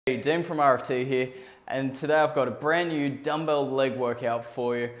Hey, Dean from RFT here, and today I've got a brand new dumbbell leg workout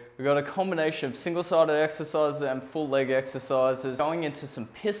for you. We've got a combination of single-sided exercises and full leg exercises, going into some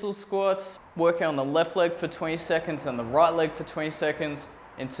pistol squats, working on the left leg for 20 seconds and the right leg for 20 seconds,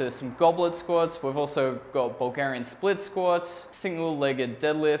 into some goblet squats. We've also got Bulgarian split squats, single-legged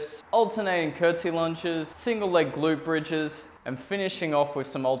deadlifts, alternating curtsy lunges, single-leg glute bridges, and finishing off with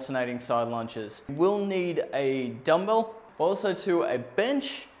some alternating side lunges. We'll need a dumbbell, but also to a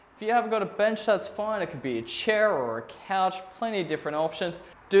bench. If you haven't got a bench, that's fine. It could be a chair or a couch, plenty of different options.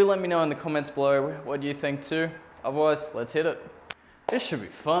 Do let me know in the comments below what you think too. Otherwise, let's hit it. This should be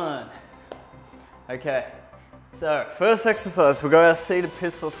fun. Okay, so first exercise, we'll go our seated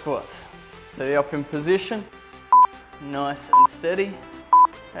pistol squats. Set you up in position, nice and steady.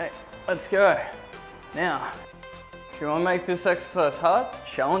 Okay, let's go. Now, if you want to make this exercise hard,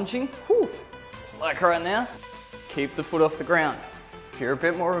 challenging, like right now, keep the foot off the ground. If you're a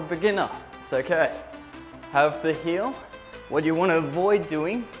bit more of a beginner, it's okay. Have the heel. What you want to avoid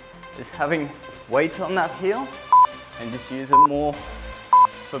doing is having weight on that heel and just use it more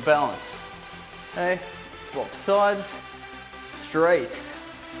for balance. Okay, swap sides, straight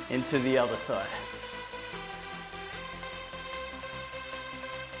into the other side.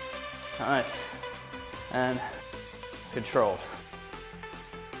 Nice, and controlled.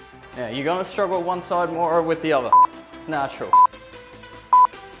 Now you're going to struggle with one side more or with the other. It's natural.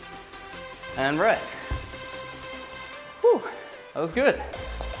 And rest. Whew, that was good.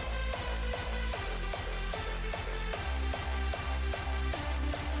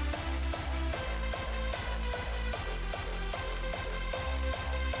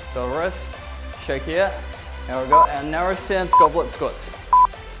 So rest, shake it out. Now we've got our narrow stance goblet squats.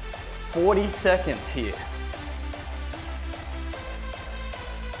 40 seconds here.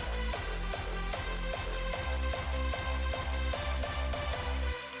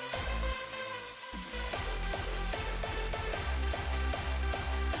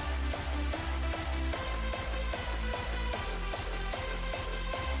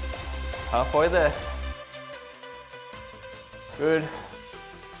 Halfway there. Good.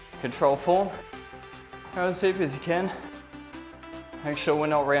 Control form. Go as deep as you can. Make sure we're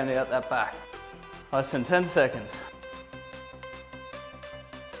not rounding out that back. Less than 10 seconds.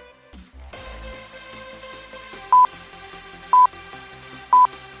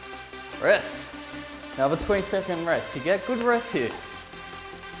 Rest. Another 20-second rest. You get good rest here.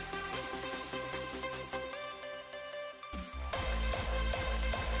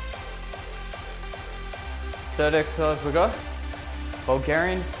 Third exercise we got,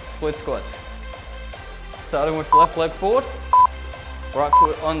 Bulgarian split squats. Starting with left leg forward, right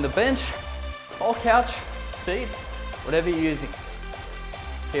foot on the bench, or couch, seat, whatever you're using.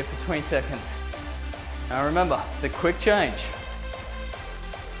 Here for 20 seconds. Now remember, it's a quick change.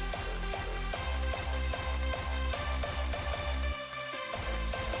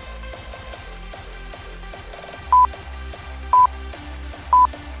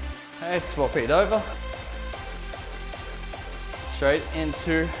 Okay, swap it over. Straight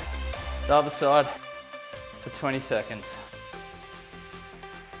into the other side for 20 seconds.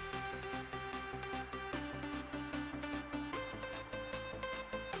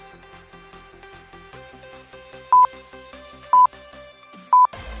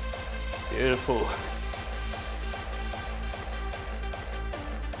 Beautiful.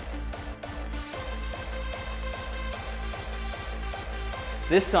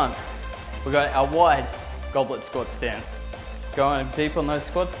 This time, we've got our wide goblet squat stance. Going deep on those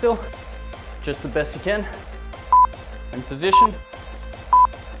squats still, just the best you can. In position,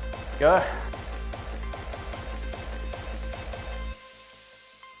 go.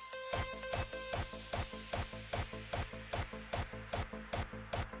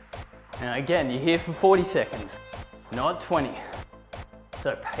 Now again, you're here for 40 seconds, not 20.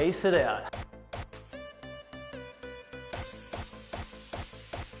 So pace it out.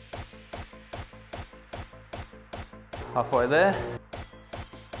 Halfway there.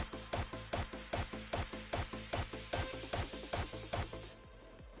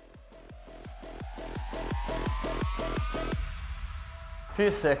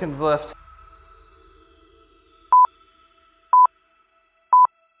 Few seconds left.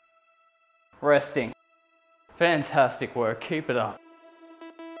 Resting. Fantastic work, keep it up.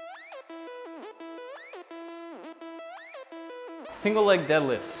 Single leg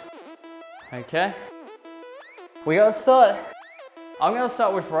deadlifts. Okay. We gotta start. I'm gonna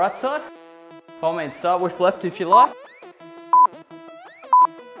start with right side. I mean, start with left if you like.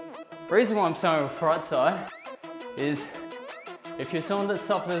 The reason why I'm starting with right side is if you're someone that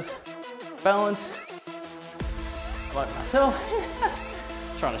suffers balance like myself,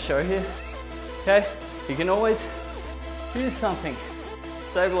 trying to show here. Okay, you can always use something,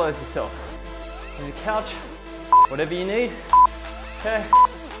 stabilize yourself. Use a couch, whatever you need. Okay,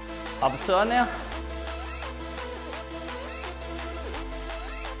 other side now.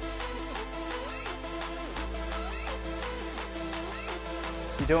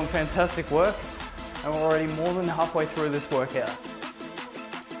 You're doing fantastic work, and we're already more than halfway through this workout.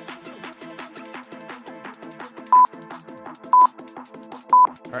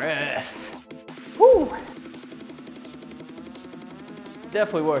 Rest. Woo!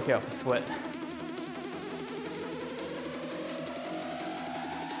 Definitely work out for sweat.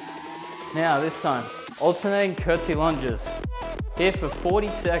 Now this time, alternating curtsy lunges. Here for 40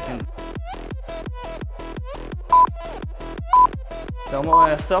 seconds. Don't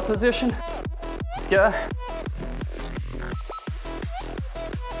want to stop position. Let's go.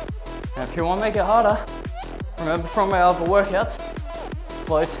 Now if you want to make it harder, remember from our other workouts,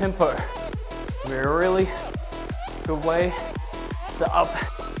 slow tempo. It'll be a really good way to up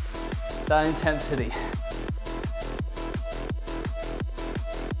that intensity.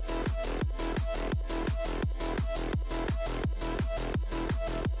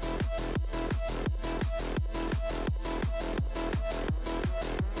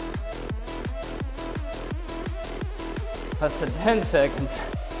 That's the 10 seconds.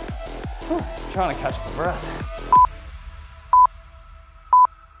 Whew, trying to catch my breath.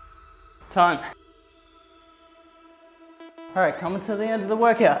 Time. All right, coming to the end of the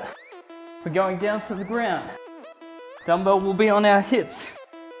workout. We're going down to the ground. Dumbbell will be on our hips.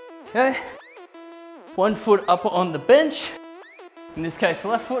 Okay? 1 foot up on the bench. In this case,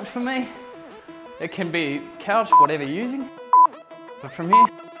 left foot for me. It can be couch, whatever you're using. But from here,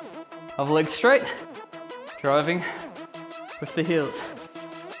 other leg straight, driving with the heels.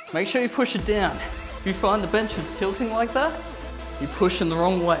 Make sure you push it down. If you find the bench is tilting like that, you push in the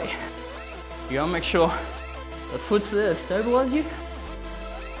wrong way. You gotta make sure the foot's there to stabilize you,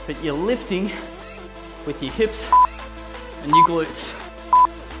 but you're lifting with your hips and your glutes.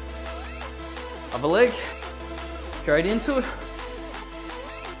 Other leg, straight into it.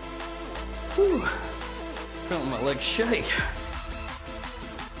 Whew. Feeling my legs shake.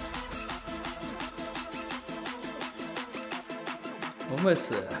 Almost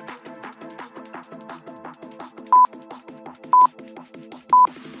there.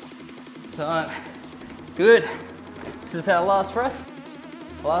 Time. Good. This is our last rest.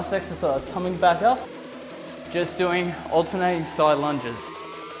 Last exercise, coming back up. Just doing alternating side lunges.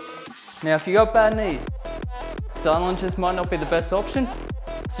 Now if you got bad knees, side lunges might not be the best option.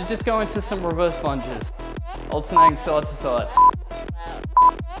 So just go into some reverse lunges. Alternating side to side.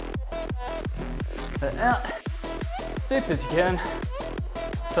 And out. Stoop as you can.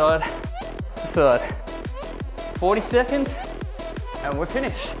 Side to side. 40 seconds and we're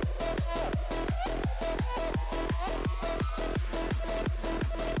finished.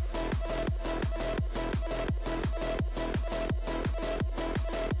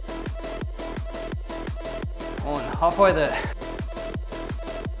 On, halfway there.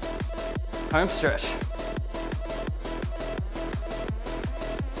 Home stretch.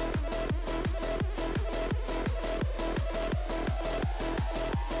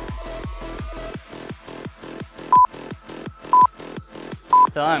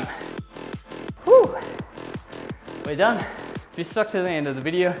 Time. Whew. We're done. If you stuck to the end of the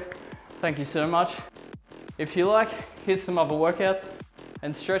video, thank you so much. If you like, here's some other workouts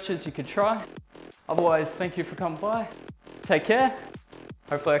and stretches you could try. Otherwise, thank you for coming by. Take care.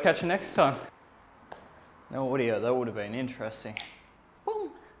 Hopefully I'll catch you next time. No audio, that would have been interesting.